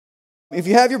If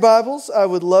you have your Bibles, I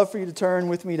would love for you to turn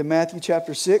with me to Matthew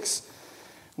chapter 6.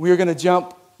 We are going to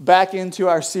jump back into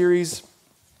our series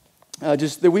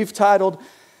that we've titled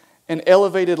An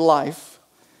Elevated Life.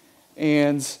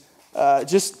 And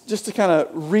just to kind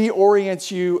of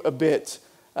reorient you a bit,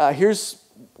 here's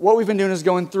what we've been doing is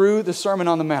going through the Sermon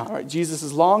on the Mount. Right?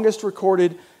 Jesus' longest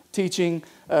recorded teaching,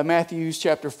 Matthew's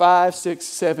chapter 5, 6,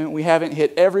 7. We haven't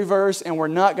hit every verse, and we're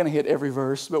not going to hit every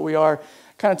verse, but we are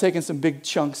kind of taking some big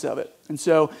chunks of it. And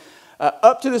so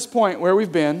up to this point where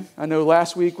we've been, I know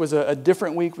last week was a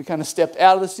different week. We kind of stepped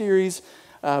out of the series,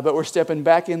 but we're stepping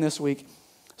back in this week.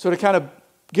 So to kind of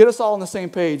get us all on the same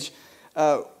page,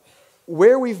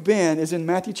 where we've been is in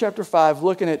Matthew chapter 5,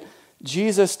 looking at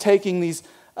Jesus taking these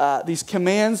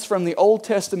commands from the Old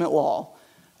Testament law.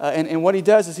 And what he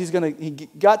does is he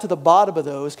got to the bottom of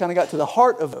those, kind of got to the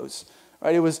heart of those.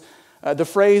 Right? It was the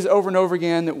phrase over and over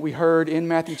again that we heard in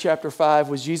Matthew chapter 5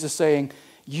 was Jesus saying,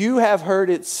 "You have heard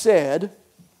it said,"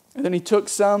 and then he took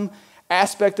some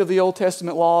aspect of the Old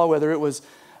Testament law, whether it was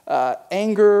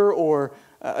anger or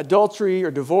adultery or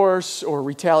divorce or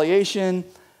retaliation.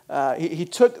 He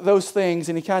took those things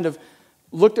and he kind of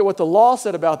looked at what the law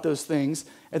said about those things,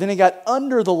 and then he got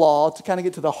under the law to kind of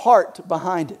get to the heart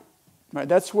behind it. Right?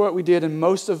 That's what we did in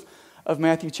most of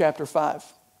Matthew chapter 5.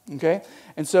 Okay?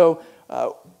 And so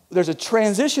there's a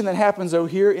transition that happens over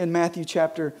here in Matthew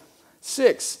chapter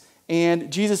 6.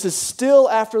 And Jesus is still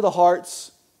after the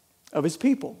hearts of his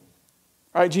people.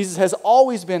 All right, Jesus has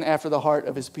always been after the heart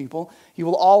of his people. He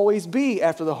will always be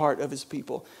after the heart of his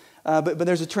people. But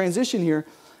there's a transition here.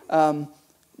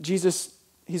 Jesus,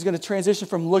 he's going to transition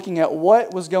from looking at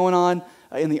what was going on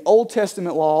in the Old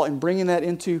Testament law and bringing that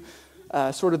into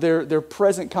sort of their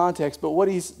present context. But what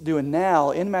he's doing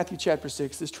now in Matthew chapter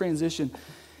 6, this transition,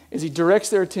 is he directs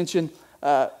their attention,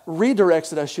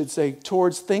 redirects it, I should say,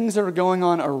 towards things that are going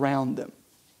on around them.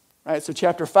 Right? So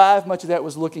chapter 5, much of that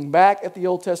was looking back at the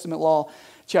Old Testament law.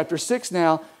 Chapter 6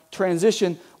 now,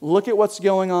 transition, look at what's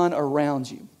going on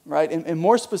around you. Right? And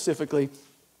more specifically,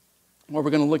 what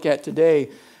we're going to look at today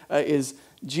is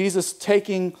Jesus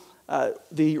taking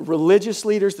the religious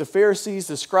leaders, the Pharisees,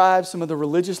 the scribes, some of the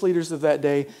religious leaders of that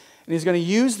day, and he's going to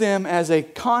use them as a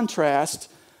contrast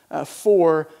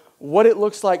for what it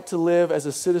looks like to live as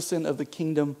a citizen of the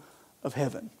kingdom of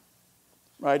heaven.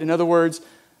 Right? In other words,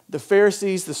 the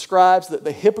Pharisees, the scribes,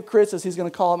 the hypocrites, as he's going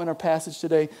to call them in our passage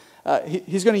today,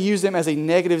 he's going to use them as a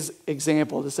negative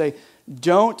example to say,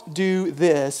 don't do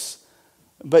this,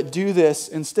 but do this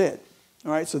instead.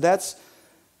 All right, so that's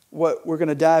what we're going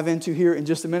to dive into here in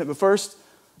just a minute. But first,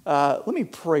 let me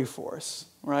pray for us,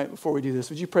 right, before we do this.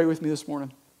 Would you pray with me this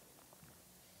morning?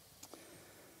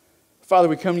 Father,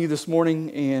 we come to you this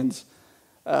morning and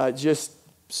just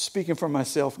speaking for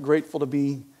myself, grateful to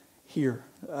be here.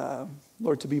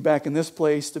 Lord, to be back in this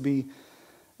place, to be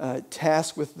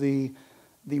tasked with the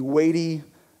weighty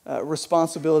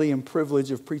responsibility and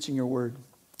privilege of preaching your word.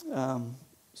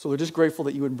 So we're just grateful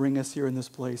that you would bring us here in this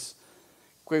place.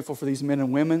 Grateful for these men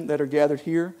and women that are gathered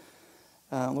here.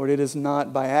 Lord, it is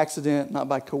not by accident, not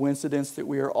by coincidence that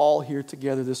we are all here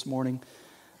together this morning.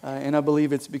 And I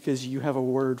believe it's because you have a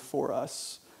word for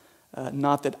us.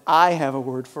 Not that I have a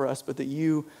word for us, but that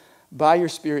you, by your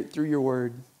Spirit, through your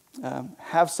word,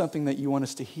 have something that you want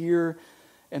us to hear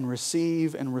and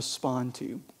receive and respond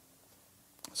to.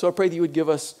 So I pray that you would give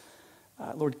us,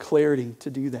 Lord, clarity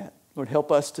to do that. Lord,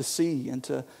 help us to see and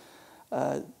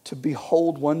to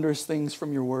behold wondrous things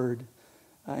from your word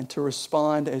and to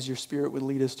respond as your Spirit would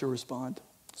lead us to respond.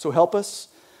 So help us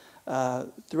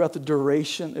throughout the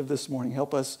duration of this morning.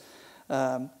 Help us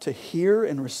to hear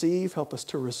and receive. Help us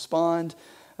to respond.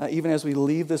 Even as we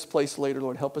leave this place later,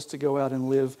 Lord, help us to go out and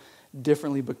live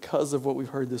differently because of what we've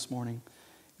heard this morning.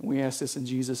 And we ask this in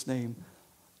Jesus' name.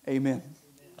 Amen.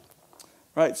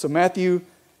 Right, so Matthew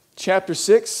chapter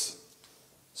 6,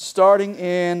 starting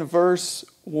in verse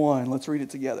 1. Let's read it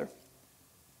together.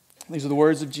 These are the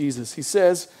words of Jesus. He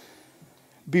says,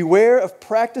 "Beware of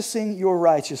practicing your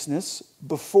righteousness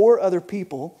before other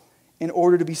people in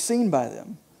order to be seen by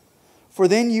them. For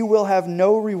then you will have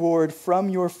no reward from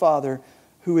your Father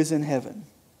who is in heaven.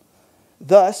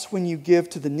 Thus, when you give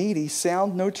to the needy,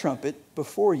 sound no trumpet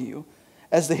before you,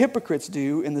 as the hypocrites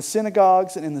do in the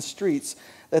synagogues and in the streets,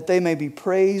 that they may be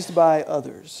praised by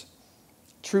others.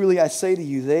 Truly I say to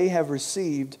you, they have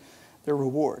received their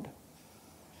reward.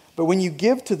 But when you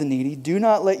give to the needy, do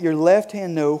not let your left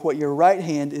hand know what your right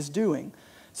hand is doing,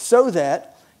 so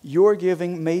that your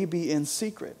giving may be in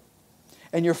secret.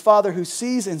 And your Father who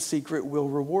sees in secret will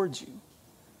reward you.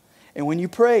 And when you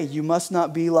pray, you must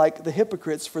not be like the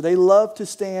hypocrites, for they love to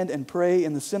stand and pray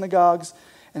in the synagogues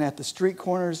and at the street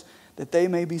corners, that they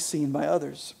may be seen by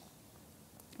others.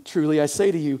 Truly I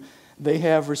say to you, they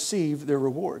have received their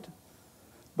reward.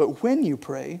 But when you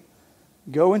pray,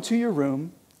 go into your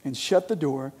room and shut the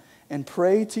door and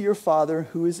pray to your Father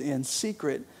who is in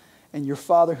secret, and your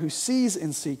Father who sees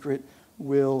in secret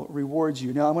will reward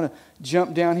you. Now I'm going to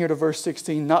jump down here to verse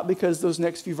 16, not because those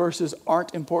next few verses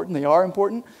aren't important. They are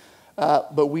important,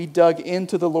 but we dug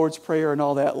into the Lord's Prayer and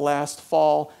all that last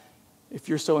fall. If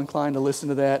you're so inclined to listen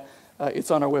to that,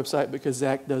 it's on our website because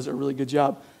Zach does a really good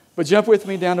job. But jump with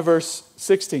me down to verse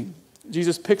 16.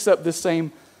 Jesus picks up this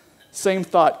same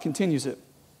thought, continues it.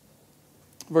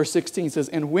 Verse 16 says,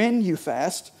 "And when you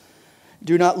fast,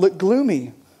 do not look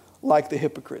gloomy like the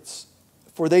hypocrites,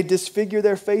 for they disfigure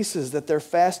their faces, that their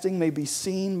fasting may be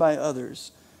seen by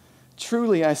others.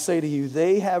 Truly I say to you,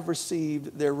 they have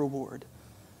received their reward.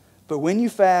 But when you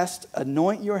fast,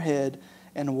 anoint your head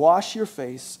and wash your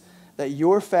face, that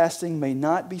your fasting may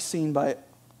not be seen by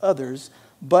others,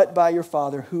 but by your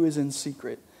Father who is in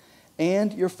secret.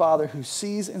 And your Father who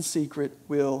sees in secret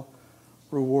will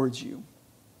reward you."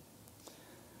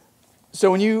 So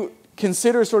when you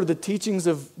consider sort of the teachings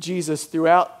of Jesus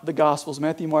throughout the Gospels,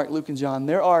 Matthew, Mark, Luke, and John,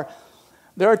 there are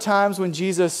times when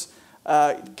Jesus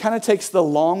kind of takes the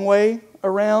long way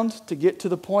around to get to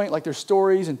the point. Like there's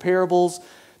stories and parables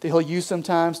that he'll use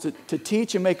sometimes to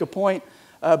teach and make a point.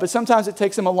 But sometimes it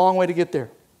takes him a long way to get there.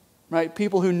 Right?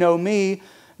 People who know me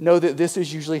know that this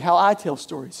is usually how I tell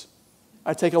stories.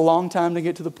 I take a long time to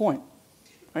get to the point.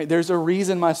 Right? There's a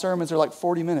reason my sermons are like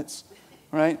 40 minutes.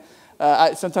 Right?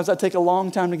 Sometimes I take a long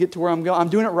time to get to where I'm going. I'm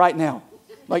doing it right now,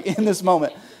 like in this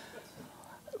moment.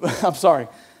 I'm sorry.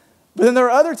 But then there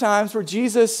are other times where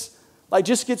Jesus like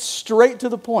just gets straight to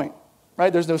the point.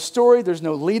 Right? There's no story, there's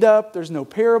no lead up, there's no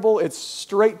parable. It's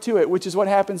straight to it, which is what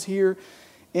happens here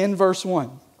in verse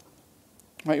 1.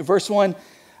 Right? Verse 1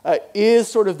 is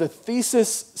sort of the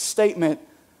thesis statement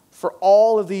for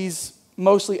all of these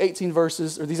mostly 18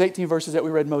 verses, or these 18 verses that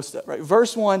we read most of. Right?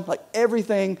 Verse 1, like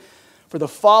everything for the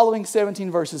following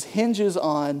 17 verses hinges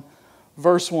on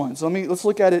verse 1. So let's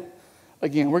look at it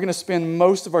again. We're going to spend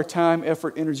most of our time,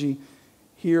 effort, energy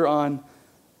here on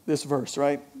this verse,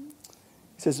 right?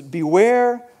 It says,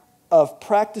 "Beware of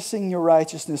practicing your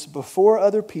righteousness before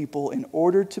other people in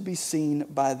order to be seen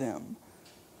by them.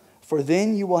 For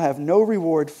then you will have no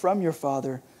reward from your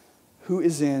Father who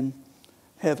is in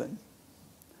heaven."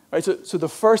 All right, so the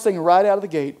first thing right out of the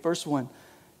gate, verse 1,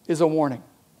 is a warning.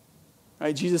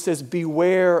 Right, Jesus says,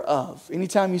 beware of.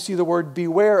 Anytime you see the word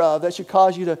beware of, that should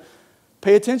cause you to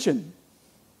pay attention.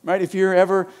 Right? If you're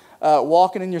ever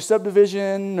walking in your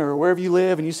subdivision or wherever you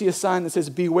live and you see a sign that says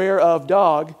beware of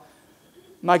dog,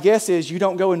 my guess is you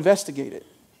don't go investigate it.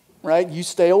 Right? You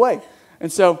stay away.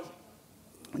 And so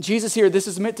Jesus here, this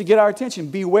is meant to get our attention.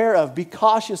 Beware of, be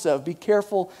cautious of, be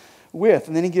careful with.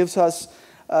 And then he gives us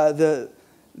the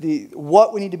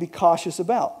what we need to be cautious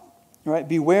about. Right?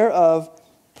 Beware of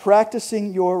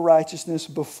practicing your righteousness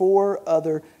before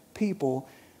other people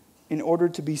in order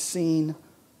to be seen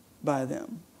by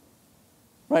them.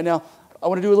 Right now, I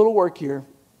want to do a little work here.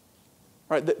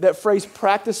 Right, that phrase,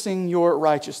 practicing your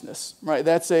righteousness. Right,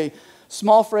 that's a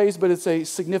small phrase, but it's a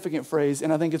significant phrase,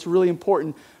 and I think it's really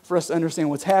important for us to understand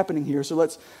what's happening here. So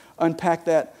let's unpack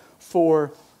that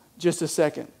for just a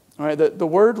second. All right, the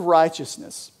word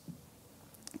righteousness,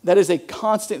 that is a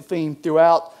constant theme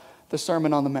throughout the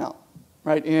Sermon on the Mount.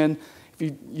 Right, and if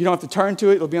you don't have to turn to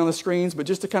it, it'll be on the screens, but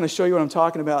just to kind of show you what I'm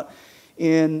talking about,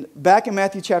 back in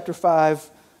Matthew chapter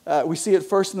 5, we see it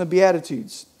first in the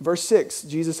Beatitudes. Verse 6,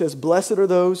 Jesus says, "Blessed are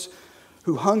those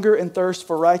who hunger and thirst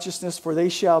for righteousness, for they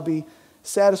shall be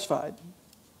satisfied."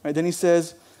 Right, then he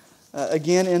says,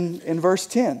 again in verse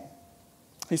 10,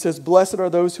 he says, "Blessed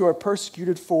are those who are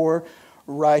persecuted for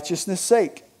righteousness'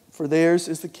 sake, for theirs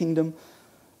is the kingdom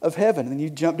of heaven." And then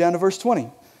you jump down to verse 20.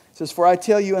 It says, "For I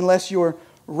tell you, unless your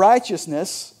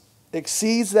righteousness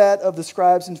exceeds that of the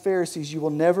scribes and Pharisees, you will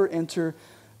never enter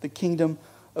the kingdom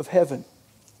of heaven."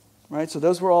 Right? So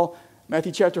those were all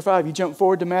Matthew chapter 5. You jump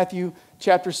forward to Matthew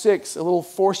chapter 6, a little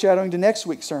foreshadowing to next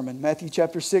week's sermon. Matthew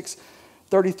chapter 6,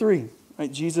 33.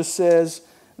 Right? Jesus says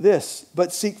this,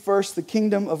 "But seek first the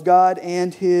kingdom of God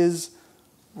and His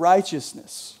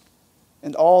righteousness,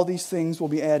 and all these things will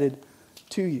be added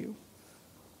to you."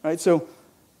 Right? So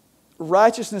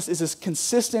righteousness is this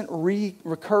consistent,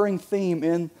 recurring theme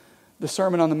in the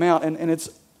Sermon on the Mount, and it's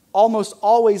almost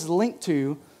always linked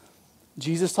to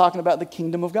Jesus talking about the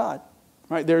kingdom of God.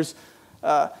 Right? There's,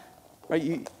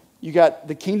 you got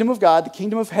the kingdom of God, the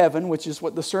kingdom of heaven, which is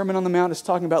what the Sermon on the Mount is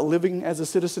talking about, living as a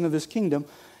citizen of this kingdom.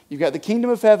 You've got the kingdom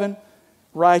of heaven,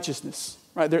 righteousness.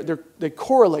 Right? They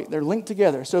correlate, they're linked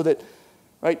together, so that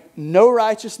no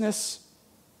righteousness,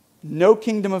 no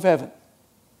kingdom of heaven.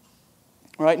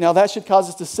 All right, now that should cause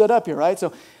us to sit up here, right?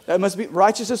 So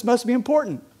righteousness must be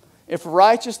important. If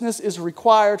righteousness is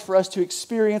required for us to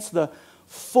experience the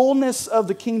fullness of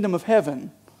the kingdom of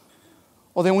heaven,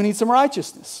 well, then we need some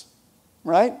righteousness,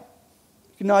 right?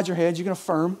 You can nod your head, you can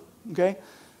affirm, okay?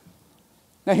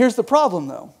 Now here's the problem,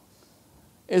 though,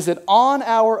 is that on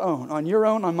our own, on your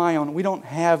own, on my own, we don't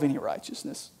have any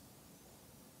righteousness.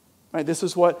 Right? This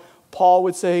is what Paul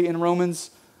would say in Romans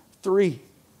 3,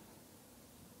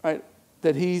 right?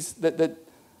 That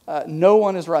no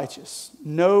one is righteous.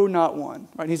 No, not one.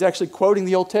 Right? He's actually quoting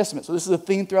the Old Testament. So this is a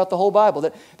theme throughout the whole Bible,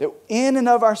 that in and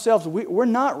of ourselves, we're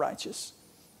not righteous.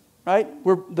 Right?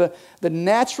 The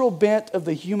natural bent of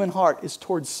the human heart is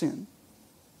towards sin.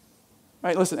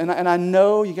 Right? Listen, and I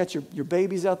know you got your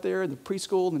babies out there in the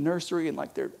preschool and the nursery, and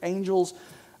like they're angels,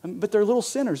 but they're little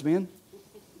sinners, man.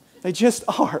 They just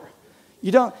are.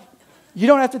 You don't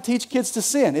have to teach kids to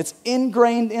sin. It's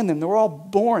ingrained in them. They're all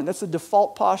born. That's the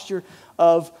default posture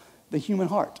of the human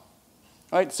heart.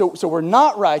 Right? So we're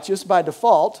not righteous by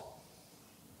default.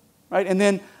 Right? And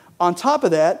then on top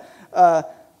of that,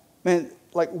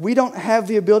 we don't have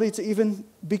the ability to even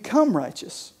become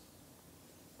righteous.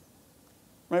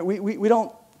 Right? We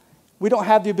don't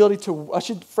have the ability to, I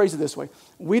should phrase it this way.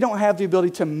 We don't have the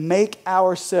ability to make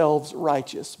ourselves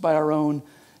righteous by our own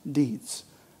deeds.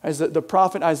 As the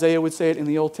prophet Isaiah would say it in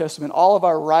the Old Testament, all of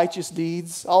our righteous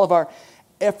deeds, all of our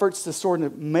efforts to sort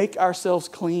of make ourselves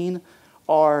clean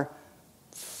are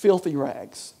filthy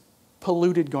rags,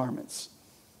 polluted garments.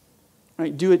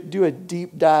 Right? Do a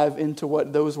deep dive into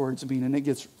what those words mean, and it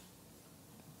gets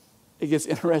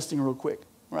interesting real quick.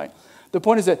 Right? The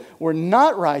point is that we're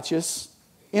not righteous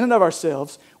in and of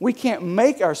ourselves. We can't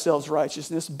make ourselves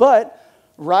righteousness, but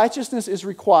righteousness is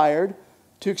required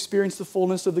to experience the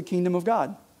fullness of the kingdom of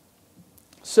God.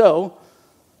 So,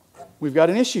 we've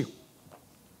got an issue,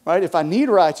 right? If I need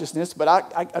righteousness, but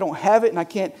I don't have it and I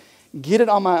can't get it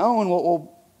on my own,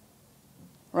 well,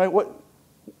 right?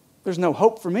 There's no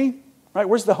hope for me, right?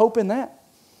 Where's the hope in that?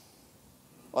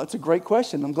 Well, that's a great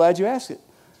question. I'm glad you asked it,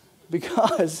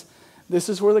 because this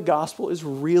is where the gospel is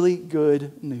really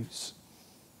good news,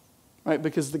 right?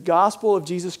 Because the gospel of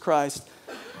Jesus Christ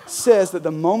says that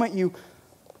the moment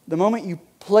you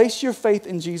place your faith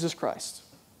in Jesus Christ,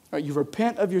 right, you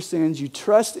repent of your sins, you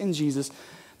trust in Jesus,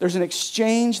 there's an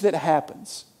exchange that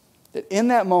happens. That in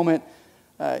that moment,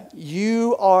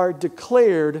 you are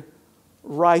declared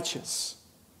righteous.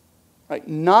 Right?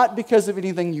 Not because of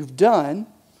anything you've done,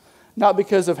 not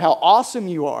because of how awesome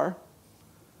you are,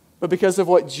 but because of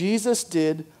what Jesus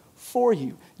did for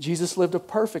you. Jesus lived a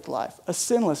perfect life, a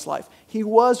sinless life. He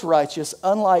was righteous,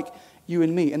 unlike you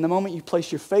and me. And the moment you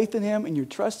place your faith in Him and you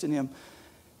trust in Him,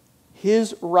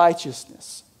 His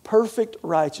righteousness, perfect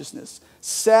righteousness,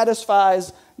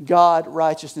 satisfies God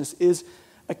righteousness, is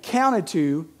accounted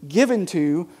to, given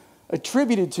to,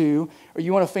 attributed to, or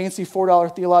you want a fancy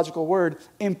 $4 theological word,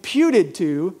 imputed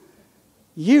to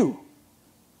you,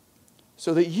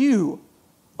 so that you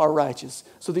are righteous,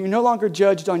 so that you're no longer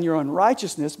judged on your own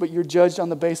righteousness, but you're judged on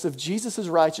the basis of Jesus'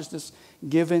 righteousness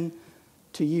given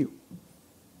to you.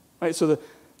 Right? So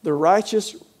the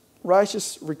righteous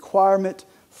requirement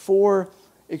for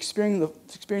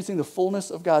experiencing the fullness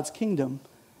of God's kingdom,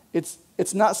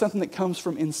 it's not something that comes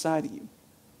from inside of you.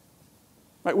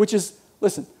 Right? Which is,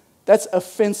 listen, that's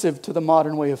offensive to the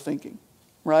modern way of thinking,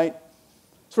 right?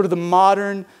 Sort of the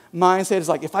modern mindset is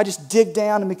like, if I just dig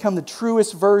down and become the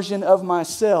truest version of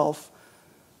myself,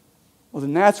 well,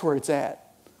 then that's where it's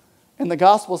at. And the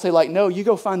gospel will say, like, no, you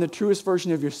go find the truest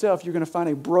version of yourself. You're going to find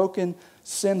a broken,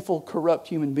 sinful, corrupt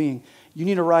human being. You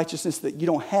need a righteousness that you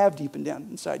don't have deep and down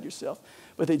inside yourself,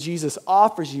 but that Jesus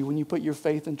offers you when you put your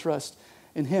faith and trust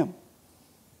in Him.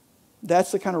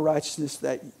 That's the kind of righteousness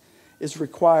that is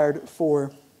required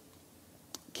for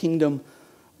kingdom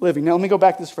living. Now, let me go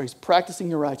back to this phrase, practicing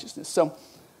your righteousness. So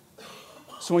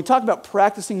when we talk about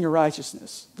practicing your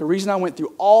righteousness, the reason I went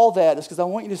through all that is because I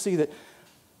want you to see that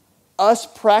us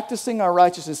practicing our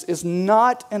righteousness is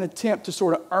not an attempt to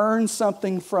sort of earn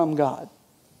something from God.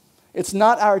 It's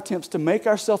not our attempts to make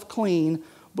ourselves clean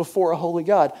before a holy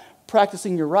God.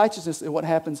 Practicing your righteousness is what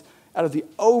happens out of the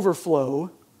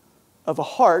overflow of a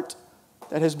heart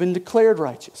that has been declared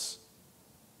righteous.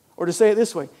 Or to say it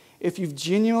this way, if you've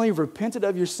genuinely repented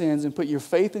of your sins and put your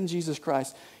faith in Jesus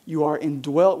Christ, you are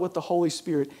indwelt with the Holy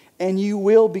Spirit, and you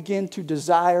will begin to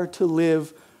desire to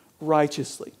live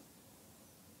righteously.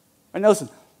 And now listen,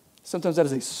 sometimes that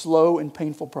is a slow and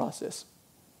painful process.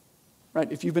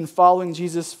 Right? If you've been following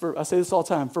Jesus for, I say this all the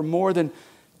time, for more than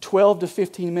 12 to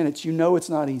 15 minutes, you know it's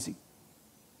not easy.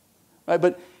 Right?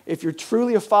 But if you're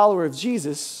truly a follower of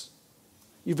Jesus,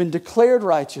 you've been declared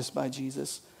righteous by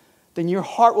Jesus, then your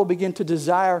heart will begin to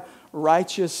desire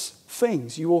righteous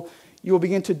things. You will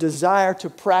begin to desire to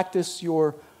practice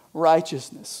your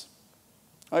righteousness.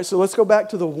 All right, so let's go back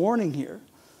to the warning here.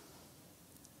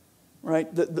 Right?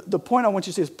 The point I want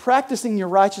you to see is practicing your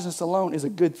righteousness alone is a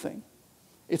good thing.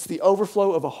 It's the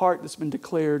overflow of a heart that's been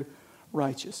declared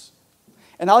righteous.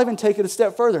 And I'll even take it a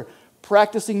step further.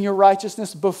 Practicing your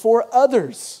righteousness before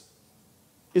others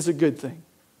is a good thing.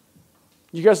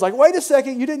 You guys are like, wait a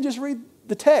second, you didn't just read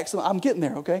the text. I'm getting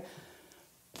there, okay?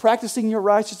 Practicing your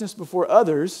righteousness before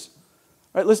others.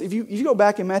 Right, listen, if you go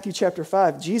back in Matthew chapter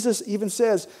 5, Jesus even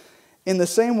says, in the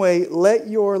same way, let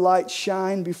your light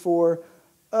shine before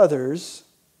others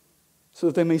so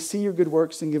that they may see your good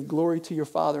works and give glory to your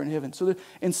Father in heaven. So that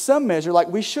in some measure, like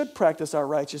we should practice our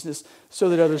righteousness so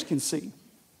that others can see.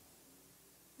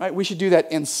 Right? We should do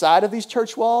that inside of these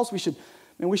church walls. We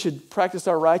should practice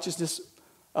our righteousness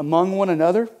among one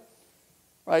another.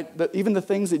 Right? Even the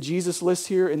things that Jesus lists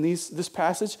here in this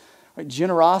passage, right?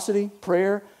 Generosity,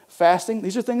 prayer, fasting,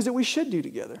 these are things that we should do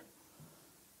together.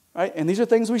 Right? And these are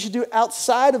things we should do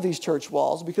outside of these church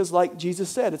walls because like Jesus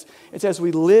said, it's as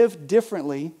we live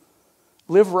differently,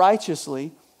 live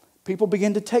righteously, people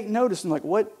begin to take notice and like,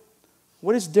 what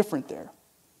is different there?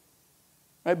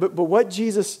 Right? But what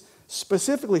Jesus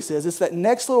specifically says, it's that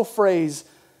next little phrase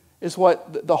is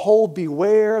what the whole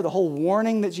beware, the whole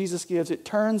warning that Jesus gives, it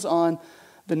turns on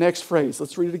the next phrase.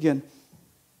 Let's read it again.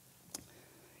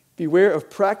 Beware of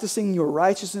practicing your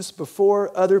righteousness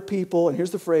before other people, and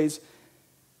here's the phrase,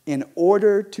 in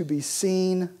order to be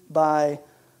seen by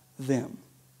them.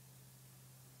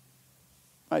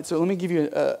 All right, so let me give you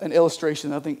an illustration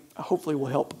that I think hopefully will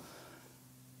help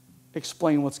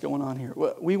explain what's going on here.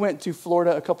 We went to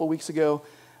Florida a couple weeks ago.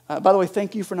 By the way,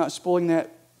 thank you for not spoiling that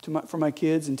for my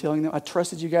kids and telling them. I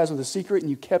trusted you guys with a secret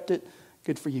and you kept it.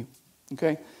 Good for you.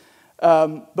 Okay?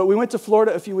 But we went to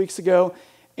Florida a few weeks ago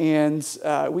and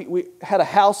we had a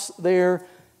house there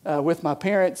with my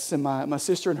parents and my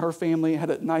sister and her family.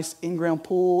 Had a nice in-ground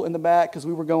pool in the back because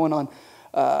we were going on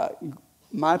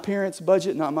my parents'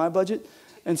 budget, not my budget.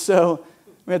 And so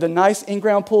we had the nice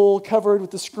in-ground pool covered with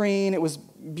the screen. It was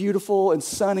beautiful and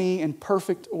sunny and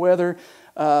perfect weather.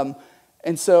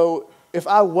 And so if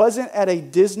I wasn't at a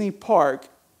Disney park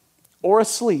or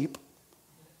asleep,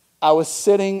 I was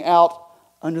sitting out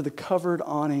under the covered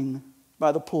awning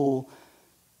by the pool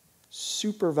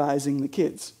supervising the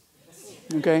kids.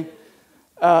 Okay?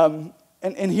 And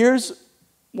here's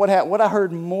what I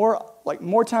heard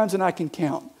more times than I can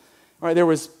count. All right, there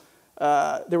was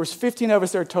 15 of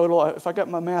us there total. If I got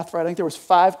my math right, I think there was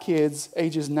 5 kids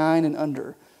ages 9 and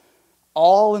under,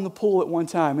 all in the pool at one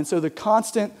time. And so the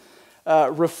constant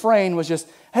refrain was just,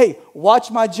 hey, watch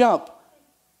my jump,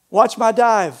 watch my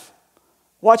dive,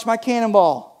 watch my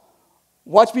cannonball,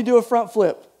 watch me do a front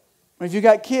flip. If you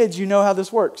got kids, you know how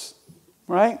this works,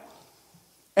 right?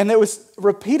 And it was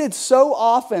repeated so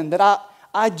often that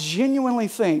I genuinely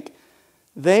think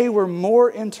they were more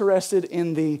interested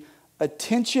in the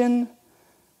attention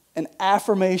and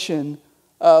affirmation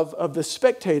of the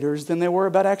spectators than they were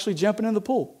about actually jumping in the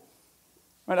pool.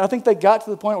 Right? I think they got to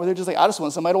the point where they're just like, I just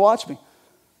want somebody to watch me.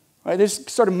 Right? They just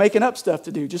started making up stuff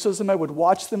to do just so somebody would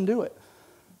watch them do it.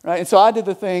 Right? And so I did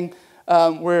the thing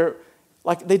where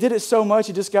like they did it so much,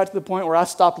 it just got to the point where I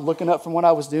stopped looking up from what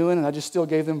I was doing and I just still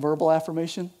gave them verbal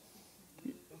affirmation.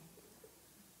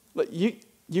 But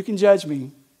you can judge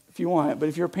me if you want, but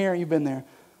if you're a parent, you've been there.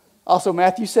 Also,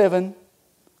 Matthew 7,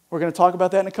 we're going to talk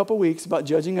about that in a couple weeks, about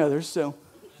judging others, so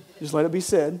just let it be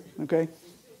said, okay?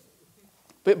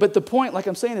 But the point, like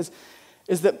I'm saying,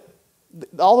 is that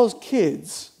all those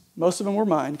kids, most of them were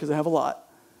mine because I have a lot,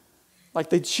 like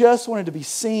they just wanted to be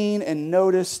seen and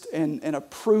noticed and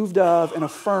approved of and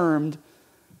affirmed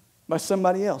by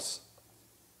somebody else.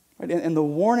 Right? And the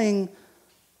warning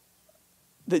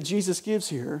that Jesus gives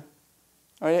here,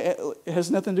 right, it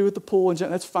has nothing to do with the pool, and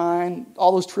that's fine,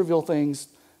 all those trivial things,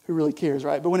 who really cares,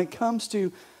 right? But when it comes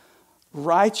to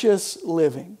righteous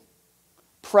living,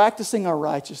 practicing our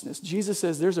righteousness, Jesus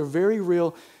says there's a very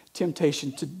real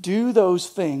temptation to do those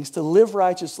things, to live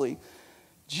righteously,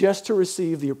 just to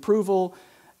receive the approval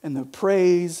and the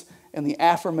praise and the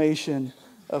affirmation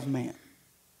of man.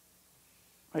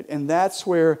 Right? And that's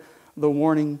where the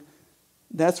warning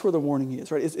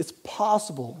is, right? It's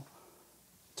possible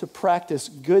to practice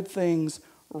good things,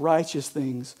 righteous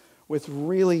things, with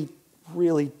really,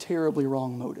 really terribly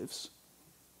wrong motives.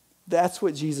 That's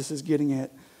what Jesus is getting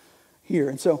at here.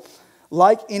 And so,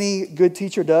 like any good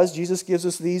teacher does, Jesus gives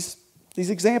us these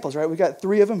examples, right? We've got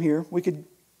 3 of them here. We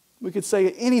could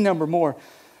say any number more,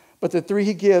 but the 3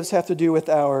 he gives have to do with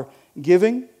our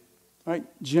giving, right?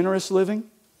 Generous living,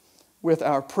 with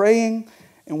our praying,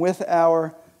 and with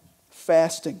our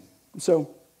fasting. And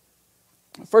so,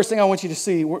 first thing I want you to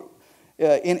see,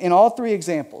 in all three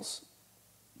examples,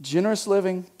 generous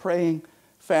living, praying,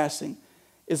 fasting,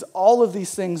 is all of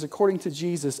these things, according to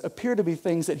Jesus, appear to be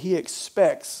things that he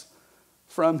expects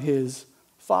from his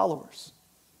followers.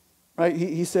 Right?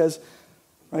 He says,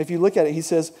 right, if you look at it, he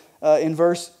says in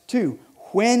verse 2,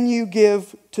 when you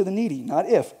give to the needy, not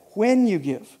if, when you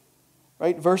give.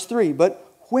 Right? Verse 3, but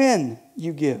when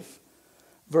you give.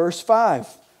 Verse 5,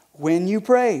 when you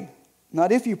pray,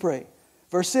 not if you pray.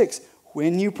 Verse 6,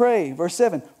 when you pray. Verse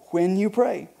 7, when you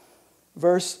pray.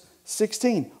 Verse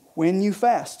 16, when you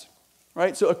fast.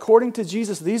 Right? So according to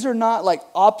Jesus, these are not like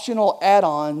optional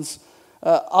add-ons,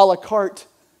 a la carte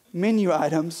menu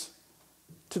items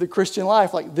to the Christian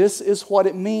life. Like, this is what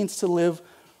it means to live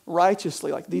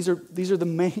righteously. Like, these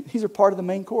are part of the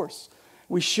main course.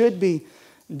 We should be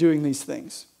doing these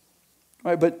things.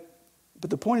 Right? But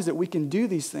the point is that we can do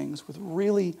these things with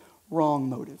really wrong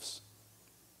motives.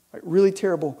 Right? Really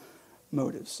terrible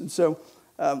motives. And so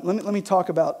let me talk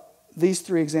about these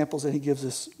three examples that he gives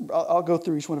us. I'll go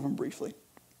through each one of them briefly.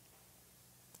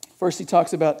 First, he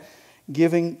talks about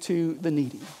giving to the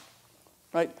needy.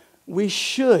 Right? We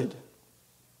should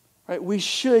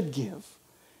give.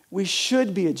 We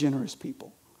should be a generous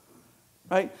people.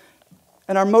 Right?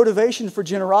 And our motivation for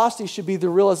generosity should be the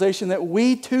realization that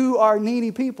we too are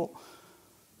needy people.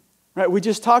 Right? We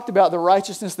just talked about the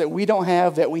righteousness that we don't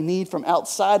have, that we need from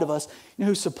outside of us. You know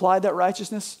who supplied that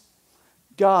righteousness?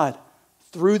 God,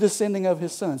 through the sending of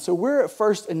his Son. So we're at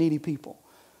first a needy people.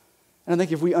 And I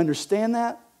think if we understand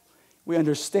that, we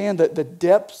understand that the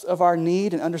depths of our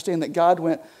need and understand that God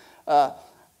went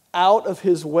out of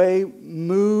his way,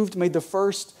 made the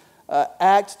first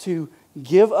act to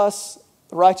give us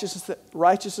the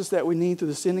righteousness that we need through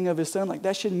the sending of his Son, like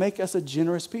that should make us a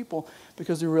generous people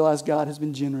because we realize God has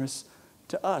been generous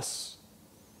to us.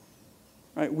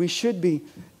 Right? We should be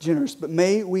generous, but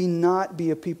may we not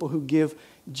be a people who give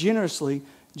generously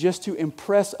just to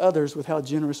impress others with how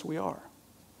generous we are.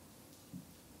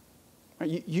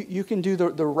 Right? You can do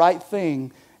the right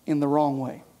thing in the wrong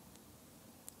way.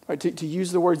 Right? To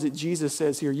use the words that Jesus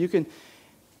says here, you can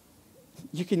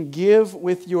give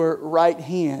with your right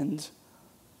hand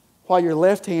while your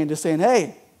left hand is saying,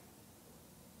 hey,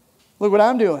 look what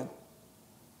I'm doing.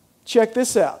 Check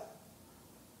this out.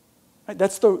 Right?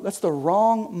 That's the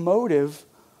wrong motive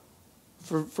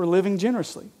for living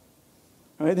generously.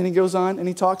 Right? Then he goes on and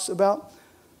he talks about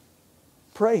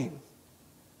praying.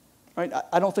 Right?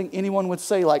 I don't think anyone would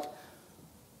say like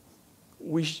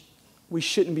we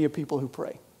shouldn't be a people who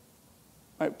pray.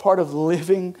 Right? Part of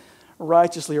living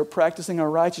righteously or practicing our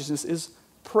righteousness is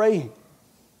praying.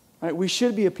 Right? We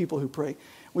should be a people who pray.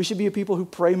 We should be a people who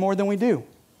pray more than we do.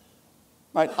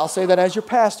 Right? I'll say that as your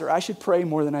pastor. I should pray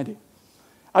more than I do.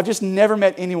 I've just never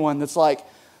met anyone that's like,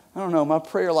 I don't know, my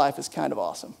prayer life is kind of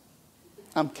awesome.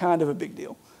 I'm kind of a big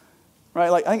deal. Right?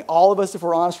 Like, I think all of us, if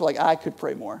we're honest, we're like, I could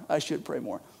pray more. I should pray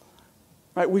more.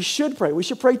 Right? We should pray. We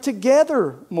should pray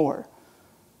together more.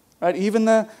 Right? Even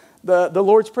the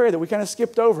Lord's Prayer that we kind of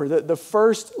skipped over, the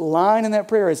first line in that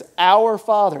prayer is, Our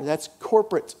Father. That's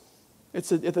corporate.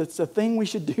 It's a thing we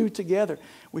should do together.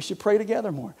 We should pray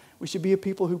together more. We should be a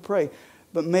people who pray.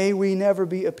 But may we never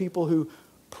be a people who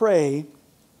pray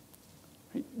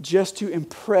just to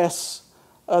impress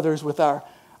others with our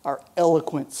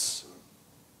eloquence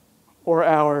or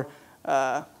our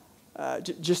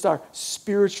just our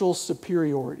spiritual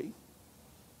superiority.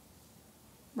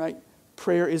 Right?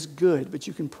 Prayer is good, but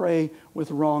you can pray with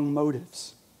wrong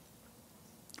motives.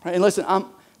 Right? And listen,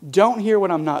 don't hear what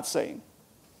I'm not saying.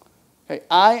 Okay?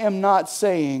 I am not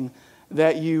saying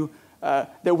that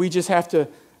that we just have to.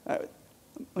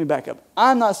 Let me back up.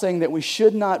 I'm not saying that we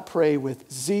should not pray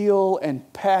with zeal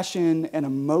and passion and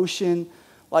emotion.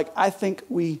 Like I think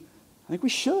we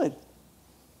should.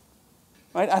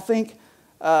 Right? I think.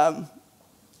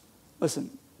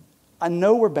 Listen, I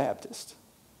know we're Baptist.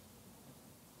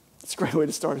 It's a great way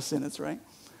to start a sentence, right?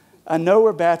 I know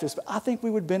we're Baptist, but I think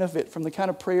we would benefit from the kind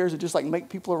of prayers that just like make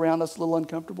people around us a little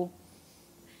uncomfortable.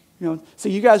 You know, so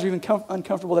you guys are even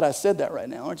uncomfortable that I said that right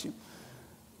now, aren't you?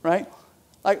 Right?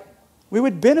 Like, we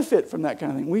would benefit from that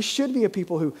kind of thing. We should be a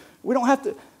people who, we don't have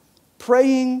to,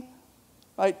 praying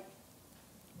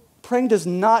does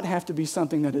not have to be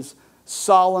something that is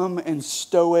solemn and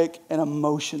stoic and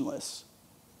emotionless.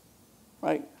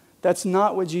 Right? That's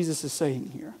not what Jesus is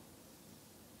saying here.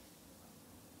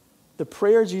 The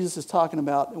prayer Jesus is talking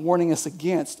about and warning us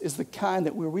against is the kind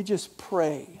that where we just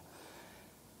pray.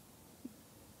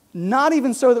 Not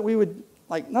even so that we would,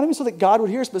 not even so that God would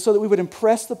hear us, but so that we would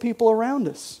impress the people around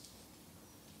us.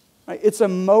 Right? It's a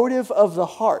motive of the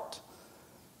heart.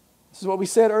 This is what we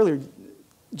said earlier.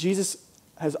 Jesus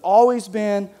has always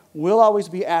been, will always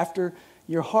be after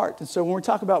your heart. And so when we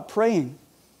talk about praying,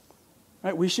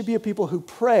 right, we should be a people who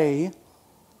pray,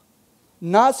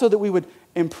 not so that we would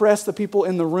impress the people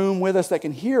in the room with us that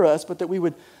can hear us, but that we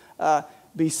would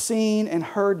be seen and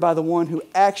heard by the one who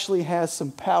actually has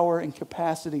some power and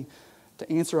capacity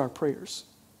to answer our prayers.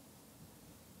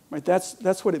 Right?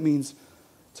 That's what it means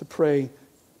to pray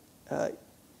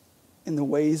in the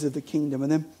ways of the kingdom.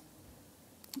 And then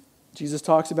Jesus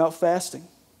talks about fasting.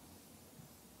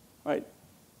 Right?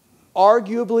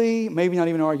 Arguably, maybe not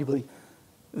even arguably,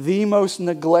 the most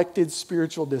neglected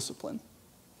spiritual discipline.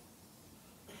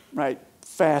 Right?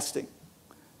 Fasting.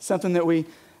 Something that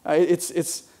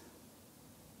it's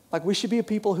like we should be a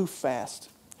people who fast,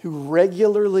 who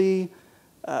regularly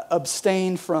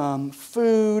abstain from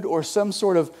food or some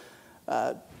sort of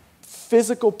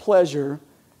physical pleasure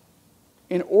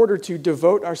in order to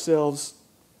devote ourselves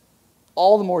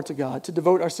all the more to God, to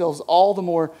devote ourselves all the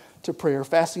more to prayer.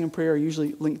 Fasting and prayer are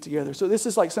usually linked together. So this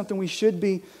is like something we should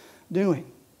be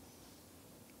doing.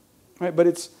 Right? But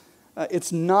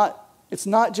it's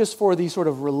not just for the sort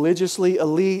of religiously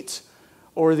elite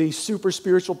or the super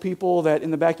spiritual people that in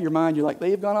the back of your mind you're like,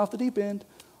 they've gone off the deep end.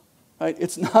 Right?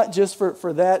 It's not just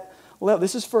for that level.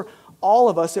 This is for all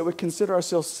of us that would consider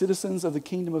ourselves citizens of the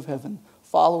kingdom of heaven,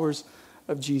 followers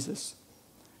of Jesus.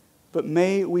 But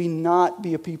may we not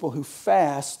be a people who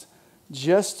fast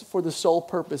just for the sole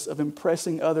purpose of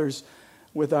impressing others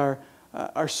with our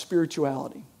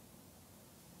spirituality.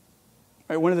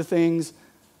 Right? One of the things,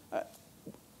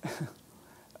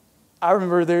 I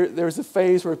remember there was a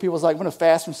phase where people was like, I'm going to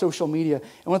fast from social media. And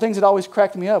one of the things that always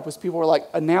cracked me up was people were like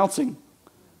announcing,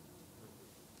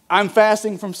 I'm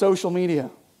fasting from social media.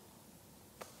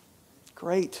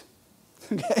 Great.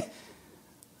 Okay.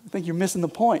 I think you're missing the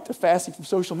point of fasting from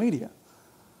social media.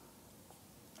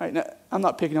 All right, now, I'm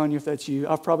not picking on you if that's you.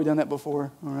 I've probably done that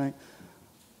before. All right.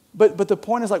 But the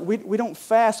point is like we don't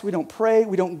fast, we don't pray,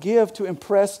 we don't give to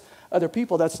impress other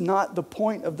people. That's not the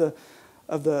point of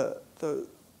the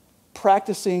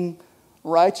practicing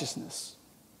righteousness.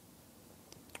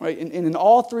 Right? And in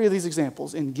all three of these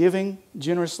examples, in giving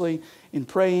generously, in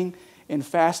praying, in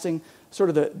fasting, sort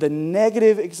of the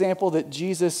negative example that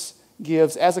Jesus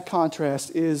gives as a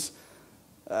contrast is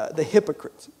the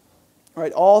hypocrites.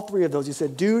 Right? All three of those, he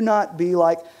said, do not be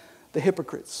like the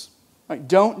hypocrites. Right?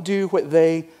 Don't do what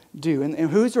they do. And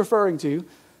who's referring to? We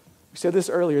said this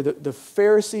earlier, the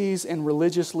Pharisees and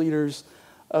religious leaders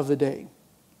of the day.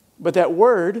 But that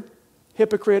word,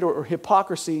 hypocrite or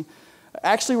hypocrisy,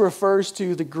 actually refers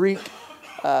to the Greek,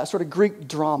 sort of Greek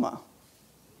drama.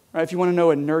 Right? If you want to know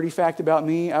a nerdy fact about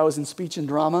me, I was in speech and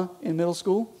drama in middle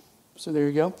school. So there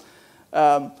you go.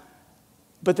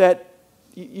 But that,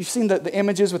 you've seen the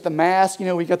images with the mask. You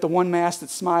know, we got the one mask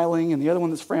that's smiling and the other one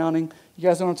that's frowning. You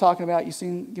guys know what I'm talking about?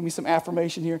 Give me some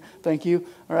affirmation here. Thank you.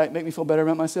 All right, make me feel better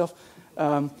about myself.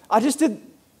 I just did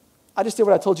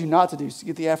what I told you not to do, to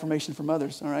get the affirmation from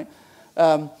others. All right.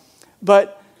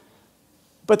 But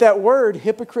that word,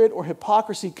 hypocrite or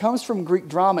hypocrisy, comes from Greek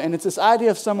drama, and it's this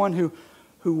idea of someone who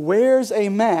wears a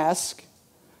mask,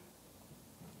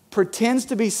 pretends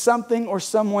to be something or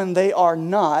someone they are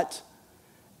not,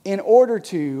 in order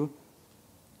to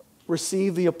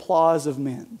receive the applause of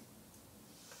men.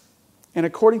 And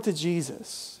according to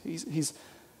Jesus, he's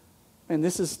and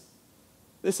this is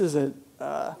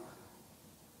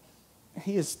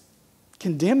he is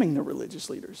condemning the religious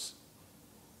leaders.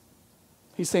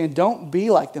 He's saying, don't be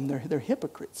like them. They're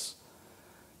hypocrites.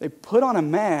 They put on a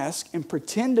mask and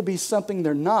pretend to be something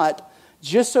they're not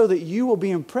just so that you will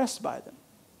be impressed by them.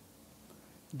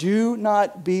 Do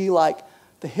not be like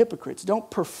the hypocrites. Don't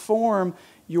perform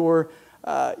your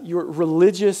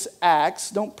religious acts.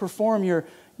 Don't perform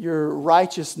your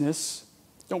righteousness.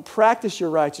 Don't practice your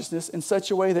righteousness in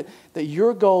such a way that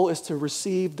your goal is to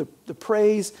receive the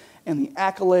praise and the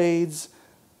accolades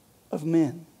of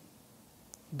men.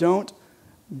 Don't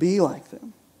be like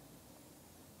them.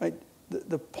 Right?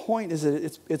 The point is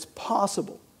that it's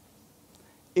possible.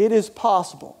 It is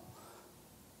possible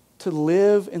to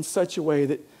live in such a way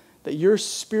that your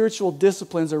spiritual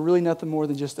disciplines are really nothing more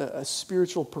than just a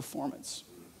spiritual performance,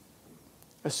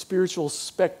 a spiritual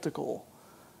spectacle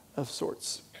of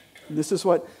sorts. And this is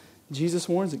what Jesus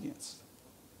warns against.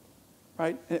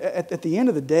 Right? At the end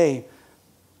of the day,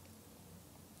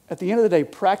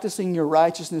 practicing your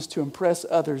righteousness to impress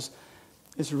others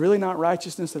is really not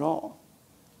righteousness at all.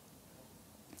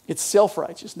 It's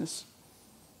self-righteousness.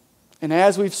 And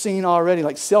as we've seen already,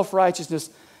 like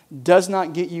self-righteousness does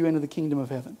not get you into the kingdom of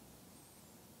heaven.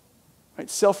 Right?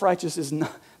 Self-righteous is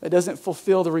not, that doesn't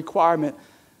fulfill the requirement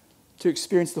to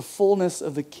experience the fullness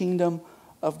of the kingdom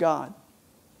of God.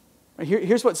 Right,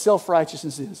 here's what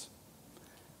self-righteousness is.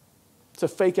 It's a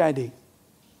fake ID. I'm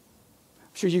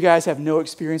sure you guys have no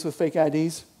experience with fake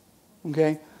IDs,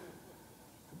 okay?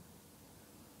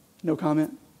 No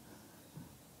comment?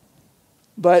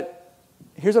 But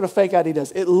here's what a fake ID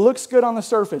does. It looks good on the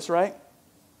surface, right? It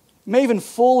may even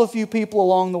fool a few people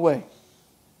along the way.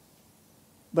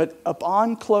 But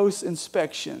upon close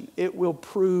inspection, it will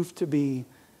prove to be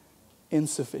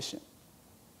insufficient.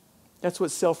 That's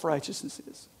what self-righteousness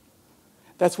is.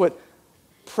 That's what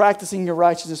practicing your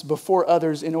righteousness before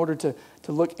others in order to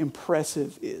look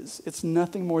impressive is. It's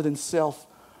nothing more than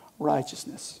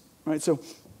self-righteousness. Right? So,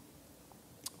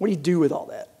 what do you do with all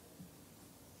that?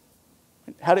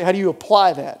 How do you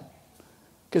apply that?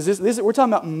 Because we're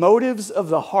talking about motives of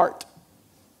the heart.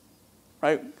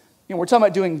 Right? We're talking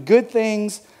about doing good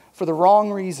things for the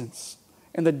wrong reasons.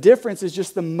 And the difference is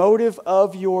just the motive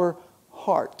of your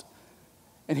heart.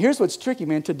 And here's what's tricky,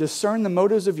 man. To discern the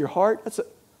motives of your heart, it's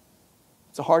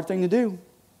a hard thing to do.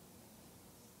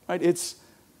 Right? It's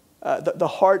the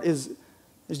heart is,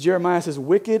 as Jeremiah says,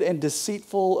 wicked and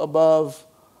deceitful above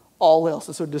all else.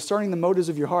 And so discerning the motives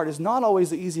of your heart is not always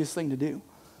the easiest thing to do.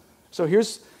 So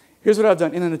here's what I've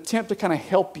done in an attempt to kind of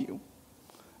help you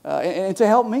and to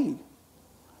help me.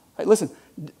 Right, listen,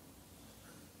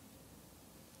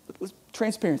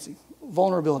 transparency,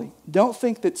 vulnerability. Don't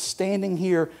think that standing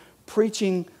here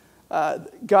preaching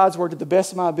God's word to the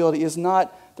best of my ability there's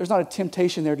not a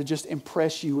temptation there to just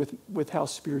impress you with how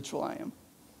spiritual I am.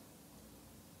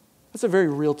 That's a very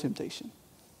real temptation.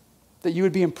 That you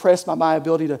would be impressed by my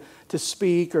ability to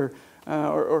speak or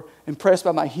impressed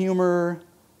by my humor.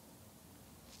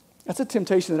 That's a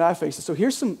temptation that I face. So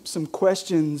here's some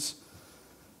questions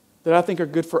that I think are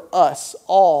good for us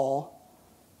all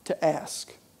to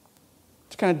ask.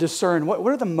 To kind of discern what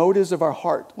are the motives of our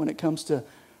heart when it comes to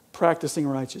practicing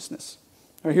righteousness.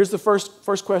 All right, here's the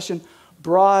first question.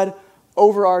 Broad,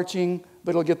 overarching,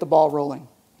 but it'll get the ball rolling.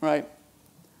 Right?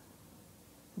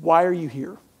 Why are you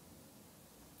here?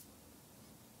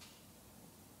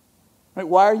 Right?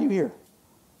 Why are you here?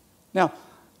 Now,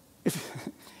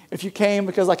 if you came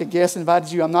because like a guest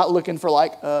invited you, I'm not looking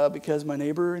for because my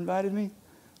neighbor invited me.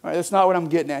 All right, that's not what I'm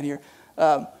getting at here.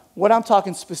 What I'm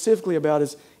talking specifically about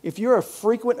is if you're a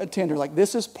frequent attender, like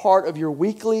this is part of your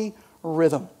weekly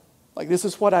rhythm. Like this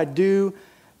is what I do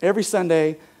every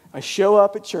Sunday. I show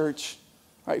up at church,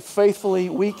 right, faithfully,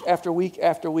 week after week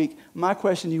after week. My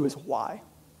question to you is why?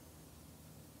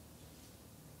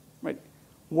 Right?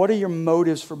 What are your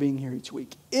motives for being here each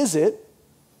week? Is it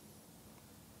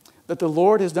that the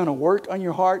Lord has done a work on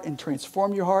your heart and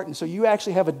transformed your heart, and so you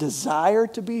actually have a desire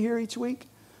to be here each week?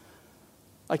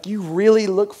 Like you really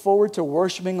look forward to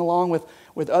worshiping along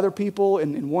with other people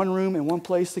in one room, in one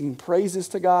place, singing praises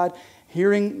to God,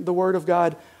 hearing the word of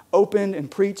God opened and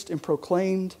preached and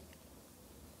proclaimed?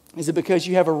 Is it because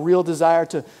you have a real desire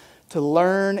to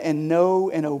learn and know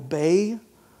and obey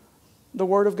the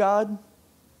word of God?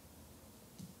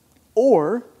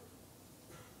 Or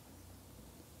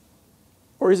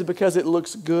is it because it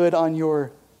looks good on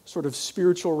your sort of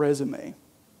spiritual resume?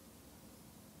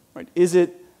 Right? Is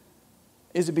it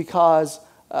because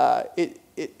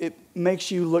it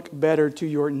makes you look better to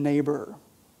your neighbor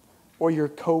or your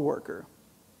coworker?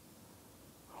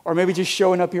 Or maybe just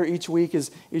showing up here each week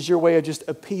is your way of just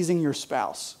appeasing your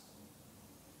spouse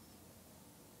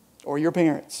or your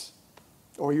parents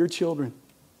or your children.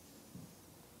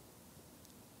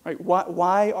 Right?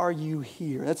 Why are you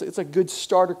here? It's a good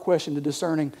starter question to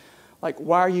discerning, like,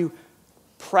 why are you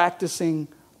practicing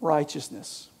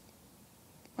righteousness?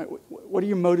 Right? What are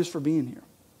your motives for being here?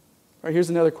 All right,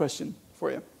 here's another question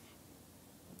for you.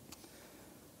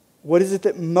 What is it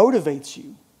that motivates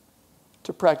you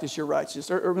to practice your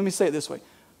righteousness? Or let me say it this way.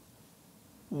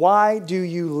 Why do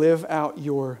you live out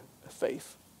your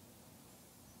faith?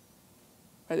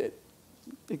 Right?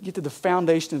 Get to the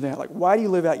foundation of that. Like, why do you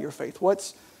live out your faith?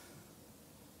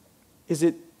 Is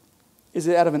it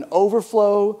out of an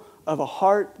overflow of a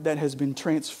heart that has been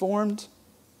transformed?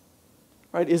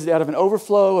 Right? Is it out of an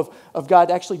overflow of God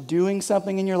actually doing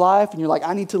something in your life and you're like,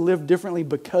 I need to live differently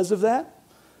because of that?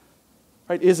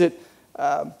 Right? Is it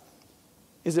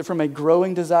from a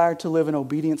growing desire to live in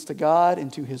obedience to God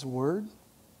and to His Word?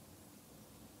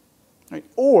 Right?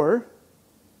 Or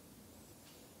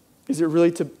is it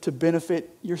really to benefit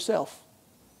yourself?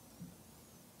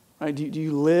 Right? Do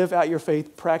you live out your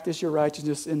faith, practice your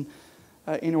righteousness in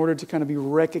order to kind of be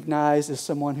recognized as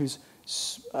someone who's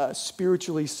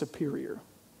spiritually superior,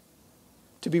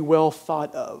 to be well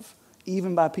thought of,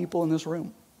 even by people in this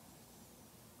room?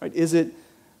 Right? Is it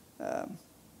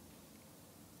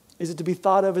Is it to be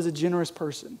thought of as a generous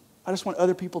person? I just want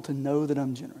other people to know that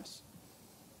I'm generous.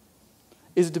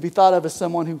 Is it to be thought of as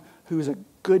someone who is a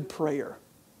good prayer?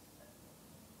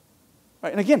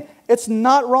 Right? And again, it's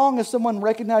not wrong if someone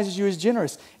recognizes you as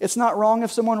generous. It's not wrong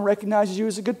if someone recognizes you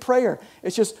as a good prayer.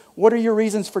 It's just, what are your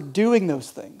reasons for doing those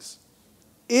things?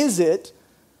 Is it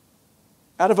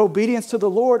out of obedience to the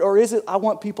Lord, or is it, I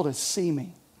want people to see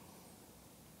me?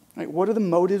 Right? What are the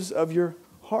motives of your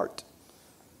heart?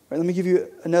 Right, let me give you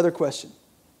another question.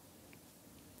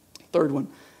 Third one.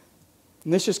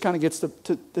 And this just kind of gets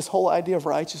to this whole idea of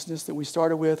righteousness that we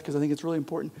started with, because I think it's really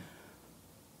important.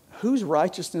 Whose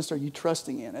righteousness are you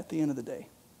trusting in at the end of the day?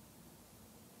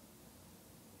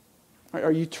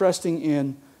 Are you trusting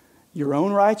in your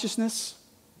own righteousness?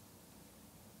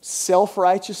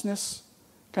 Self-righteousness?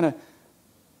 Kind of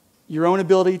your own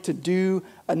ability to do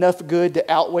enough good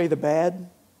to outweigh the bad?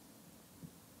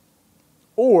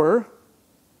 Or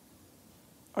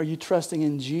are you trusting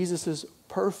in Jesus'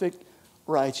 perfect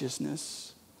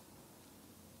righteousness,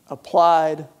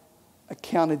 applied,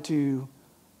 accounted to,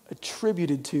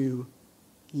 attributed to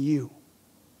you?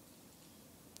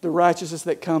 The righteousness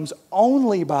that comes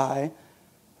only by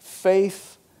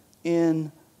faith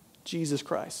in Jesus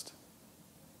Christ.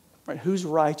 Right? Whose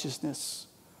righteousness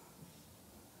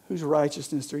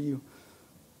are you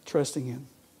trusting in?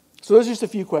 So those are just a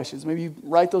few questions. Maybe you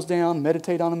write those down,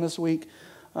 meditate on them this week.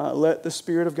 Let the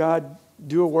Spirit of God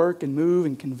do a work and move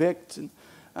and convict.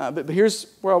 But here's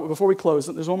where, before we close,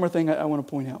 there's one more thing I want to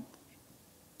point out.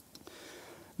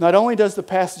 Not only does the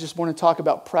passage just want to talk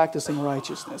about practicing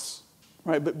righteousness,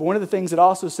 right? But one of the things it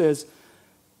also says,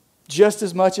 just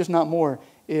as much, if not more,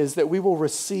 is that we will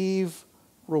receive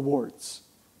rewards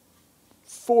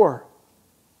for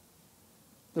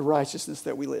the righteousness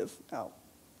that we live out.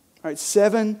 All right,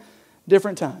 7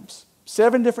 different times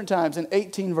in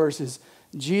 18 verses,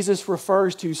 Jesus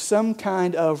refers to some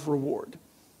kind of reward.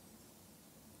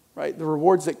 Right? The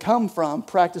rewards that come from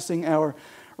practicing our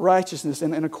righteousness.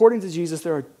 And according to Jesus,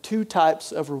 there are 2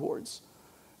 types of rewards.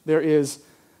 There is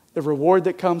the reward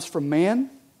that comes from man,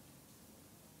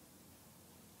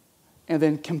 and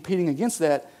then competing against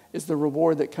that is the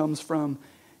reward that comes from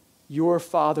your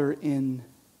Father in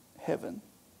heaven.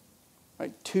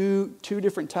 Right? Two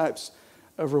different types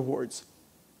of rewards.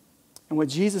 And what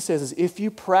Jesus says is, if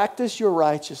you practice your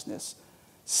righteousness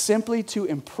simply to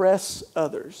impress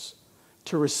others,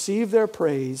 to receive their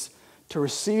praise, to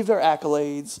receive their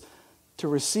accolades, to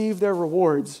receive their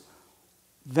rewards,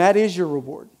 that is your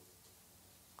reward.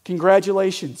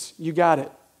 Congratulations, you got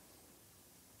it.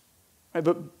 Right,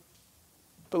 but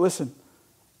listen,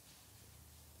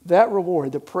 that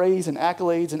reward, the praise and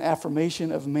accolades and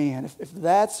affirmation of man, if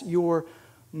that's your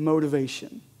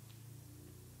motivation,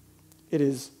 it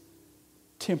is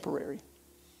temporary.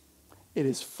 It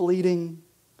is fleeting.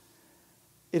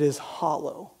 It is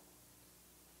hollow.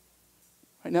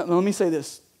 Right, now let me say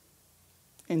this.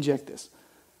 Inject this.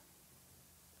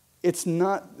 It's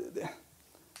not...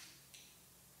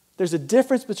 There's a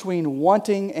difference between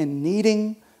wanting and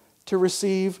needing to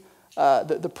receive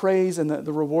the praise and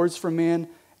the rewards from men,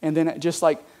 and then just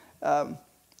like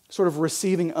sort of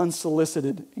receiving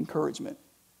unsolicited encouragement.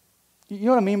 You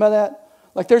know what I mean by that?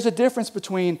 Like there's a difference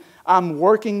between I'm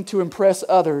working to impress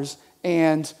others,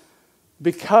 and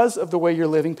because of the way you're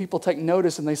living, people take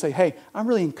notice and they say, hey, I'm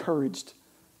really encouraged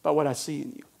by what I see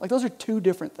in you. Like those are 2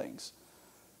 different things.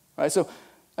 Right? So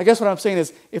I guess what I'm saying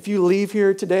is, if you leave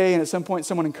here today and at some point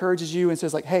someone encourages you and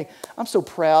says like, hey, I'm so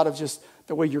proud of just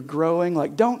the way you're growing,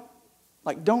 don't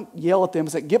yell at them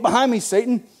and say, get behind me,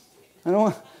 Satan. I don't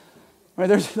want... Right?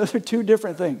 Those are 2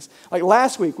 different things. Like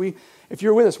last week, if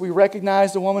you're with us, we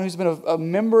recognized a woman who's been a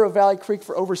member of Valley Creek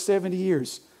for over 70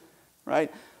 years.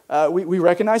 Right? We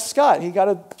recognized Scott. He got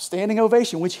a standing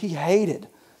ovation, which he hated.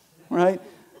 Right?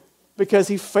 Because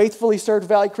he faithfully served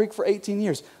Valley Creek for 18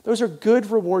 years. Those are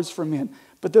good rewards for men.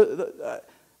 But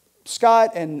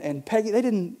Scott and Peggy,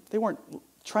 they weren't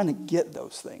trying to get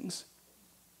those things.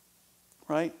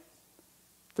 Right?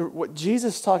 What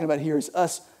Jesus is talking about here is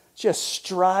us just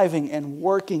striving and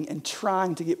working and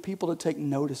trying to get people to take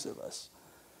notice of us.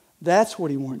 That's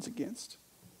what he warns against.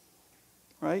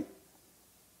 Right?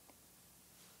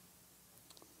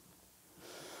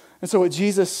 And so what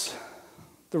Jesus,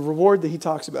 the reward that he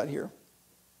talks about here,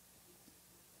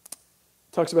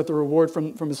 talks about the reward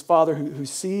from his Father who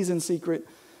sees in secret.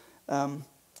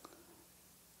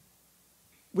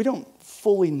 We don't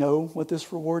fully know what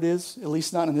this reward is, at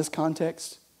least not in this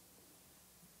context.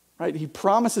 Right? He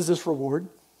promises this reward.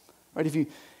 Right?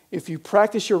 If you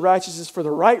practice your righteousness for the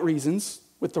right reasons,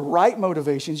 with the right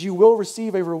motivations, you will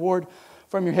receive a reward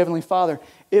from your Heavenly Father.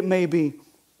 It may be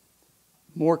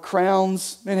more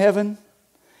crowns in heaven.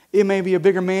 It may be a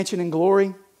bigger mansion in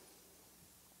glory.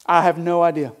 I have no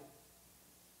idea.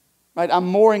 Right? I'm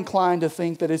more inclined to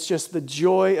think that it's just the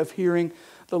joy of hearing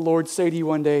the Lord say to you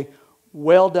one day,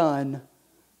 well done,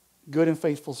 good and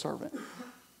faithful servant.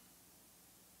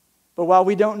 But while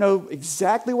we don't know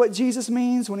exactly what Jesus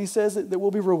means when he says that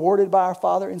we'll be rewarded by our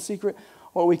Father in secret,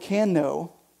 what we can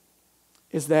know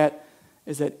is that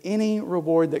any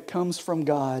reward that comes from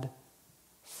God,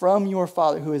 from your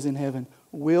Father who is in heaven,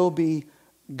 will be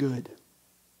good.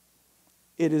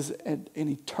 It is an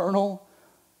eternal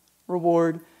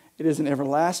reward. It is an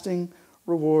everlasting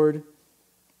reward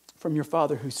from your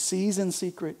Father who sees in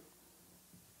secret,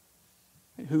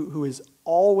 who is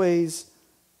always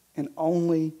and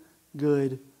only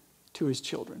good to his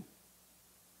children.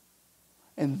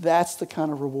 And that's the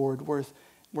kind of reward worth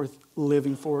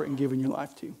living for and giving your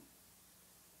life to.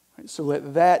 Right? So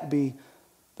let that be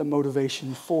the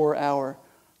motivation for our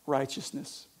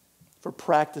righteousness, for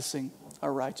practicing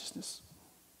our righteousness.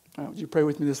 All right, would you pray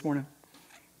with me this morning?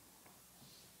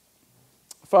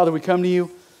 Father, we come to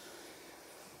you,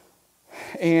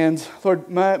 and Lord,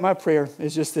 my prayer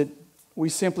is just that we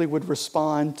simply would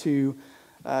respond to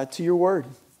your word.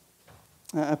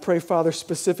 I pray, Father,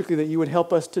 specifically that you would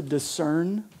help us to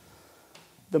discern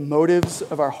the motives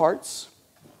of our hearts.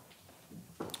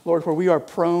 Lord, where we are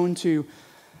prone to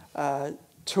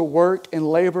work and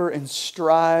labor and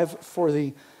strive for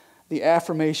the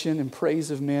affirmation and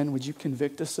praise of men, would you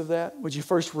convict us of that? Would you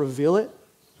first reveal it?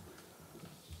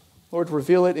 Lord,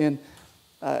 reveal it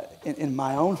in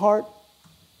my own heart.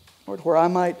 Lord, where I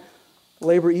might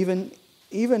labor even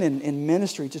in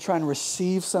ministry to try and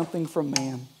receive something from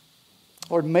man.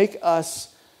 Lord, make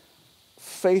us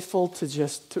faithful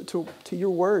to your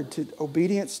word, to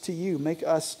obedience to you. Make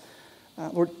us,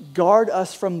 Lord, guard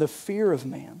us from the fear of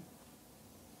man.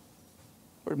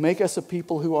 Lord, make us a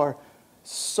people who are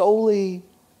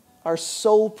our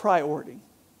sole priority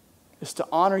is to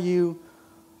honor you,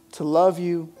 to love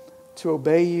you, to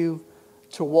obey you,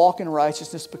 to walk in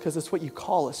righteousness because it's what you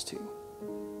call us to.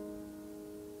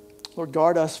 Lord,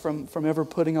 guard us from ever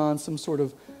putting on some sort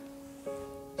of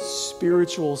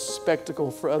spiritual spectacle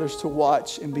for others to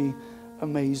watch and be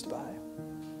amazed by.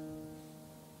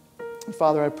 And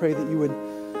Father, I pray that you would,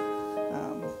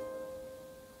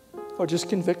 Lord, just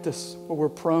convict us where we're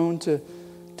prone to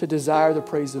desire the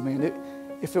praise of man.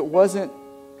 If there wasn't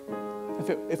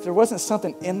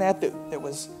something in that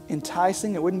was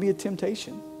enticing, it wouldn't be a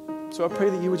temptation. So I pray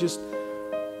that you would just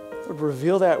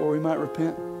reveal that where we might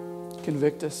repent,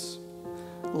 convict us,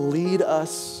 lead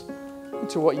us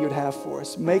into what you would have for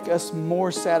us. Make us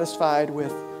more satisfied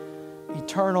with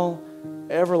eternal,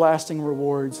 everlasting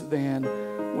rewards than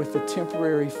with the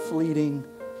temporary, fleeting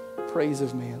praise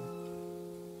of man.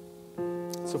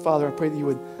 So, Father, I pray that you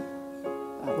would,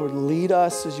 Lord, lead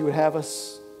us as you would have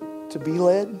us to be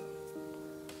led.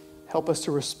 Help us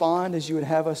to respond as you would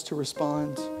have us to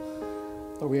respond.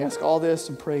 Lord, we ask all this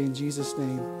and pray in Jesus'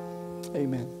 name.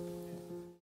 Amen.